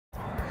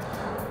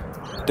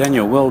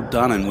Daniel, well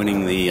done in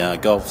winning the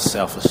Golf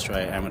South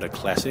Australia Amateur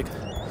Classic.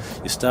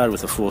 You started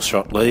with a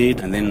 4-shot lead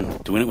and then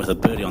to win it with a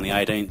birdie on the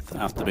 18th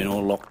after being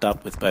all locked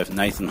up with both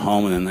Nathan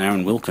Holman and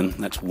Aaron Wilkin.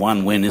 That's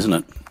one win, isn't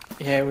it?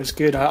 Yeah, it was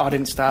good. I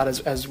didn't start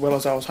as well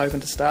as I was hoping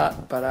to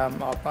start, but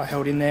I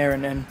held in there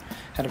and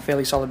had a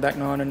fairly solid back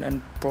nine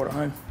and brought it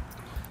home.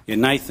 Yeah,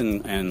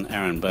 Nathan and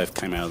Aaron both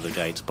came out of the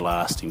gates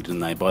blasting, didn't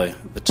they? By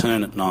the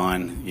turn at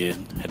 9, you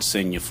had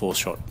seen your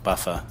 4-shot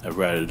buffer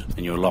erode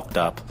and you were locked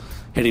up.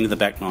 Heading to the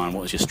back 9,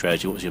 what was your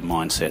strategy? What was your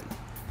mindset?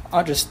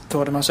 I just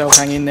thought to myself,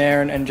 hang in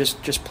there and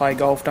just play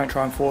golf. Don't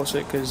try and force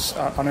it, because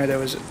I know there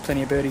was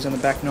plenty of birdies on the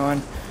back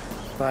 9,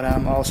 but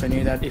I also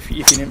knew that if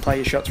you didn't play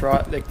your shots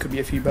right, there could be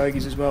a few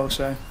bogeys as well.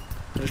 So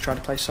I just tried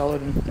to play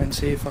solid and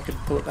see if I could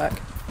pull it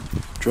back.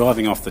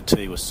 Driving off the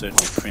tee was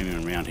certainly a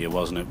premium round here,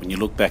 wasn't it? When you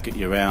look back at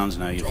your rounds,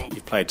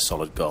 you've played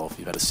solid golf.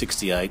 You've had a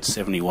 68,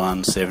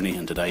 71, 70,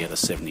 and today you had a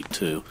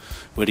 72.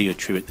 Where do you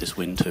attribute this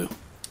win to?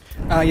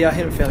 Yeah, I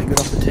hit it fairly good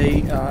off the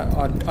tee.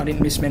 I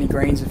didn't miss many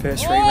greens the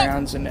first 3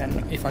 rounds, and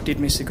if I did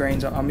miss the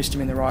greens, I missed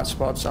them in the right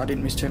spots. I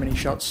didn't miss too many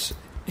shots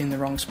in the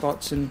wrong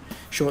spots and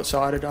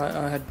short-sided.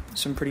 I had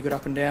some pretty good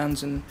up and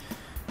downs, and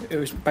it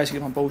was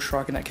basically my ball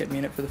striking that kept me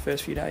in it for the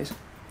first few days.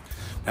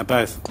 Now,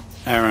 both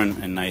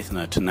Aaron and Nathan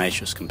are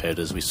tenacious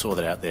competitors. We saw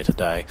that out there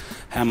today.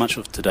 How much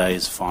of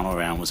today's final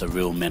round was a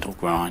real mental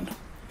grind?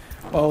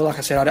 Well, like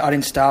I said, I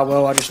didn't start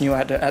well. I just knew I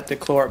had to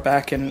claw it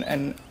back,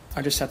 and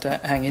I just had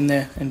to hang in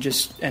there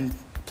and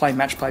play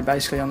match play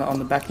basically on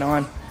the back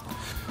 9.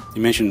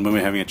 You mentioned when we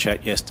were having a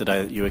chat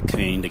yesterday that you were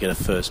keen to get a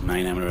first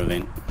main amateur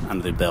event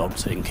under the belt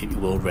so you can keep your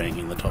world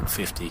ranking in the top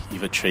 50.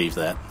 You've achieved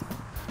that.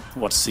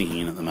 What's sinking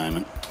in at the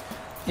moment?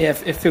 Yeah,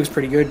 it feels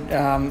pretty good.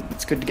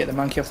 It's good to get the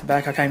monkey off the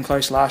back. I came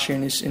close last year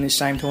in this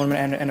same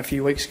tournament, and a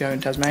few weeks ago in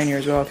Tasmania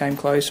as well. I came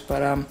close,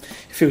 but it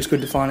feels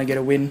good to finally get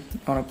a win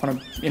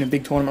in a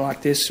big tournament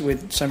like this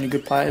with so many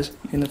good players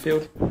in the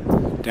field.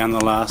 Down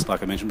the last,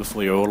 like I mentioned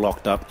before, you're all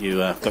locked up. You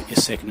got your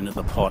second into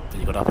the pot, but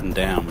you got up and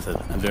down with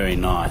a very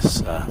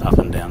nice up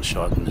and down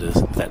shot, and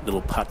just that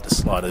little putt to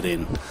slide it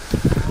in.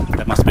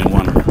 That must have been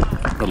one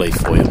relief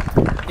for you.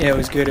 Yeah, it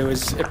was good. It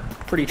was a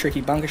pretty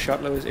tricky bunker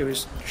shot. It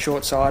was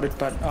short-sided,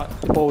 but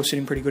the ball was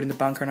sitting pretty good in the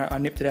bunker, and I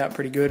nipped it out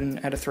pretty good and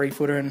had a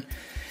 3-footer. And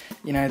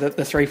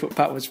the 3-foot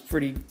putt was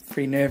pretty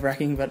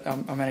nerve-wracking, but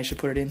I managed to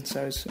put it in,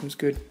 so it was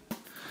good.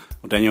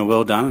 Well, Daniel,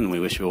 well done, and we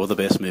wish you all the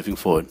best moving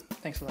forward.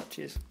 Thanks a lot.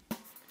 Cheers.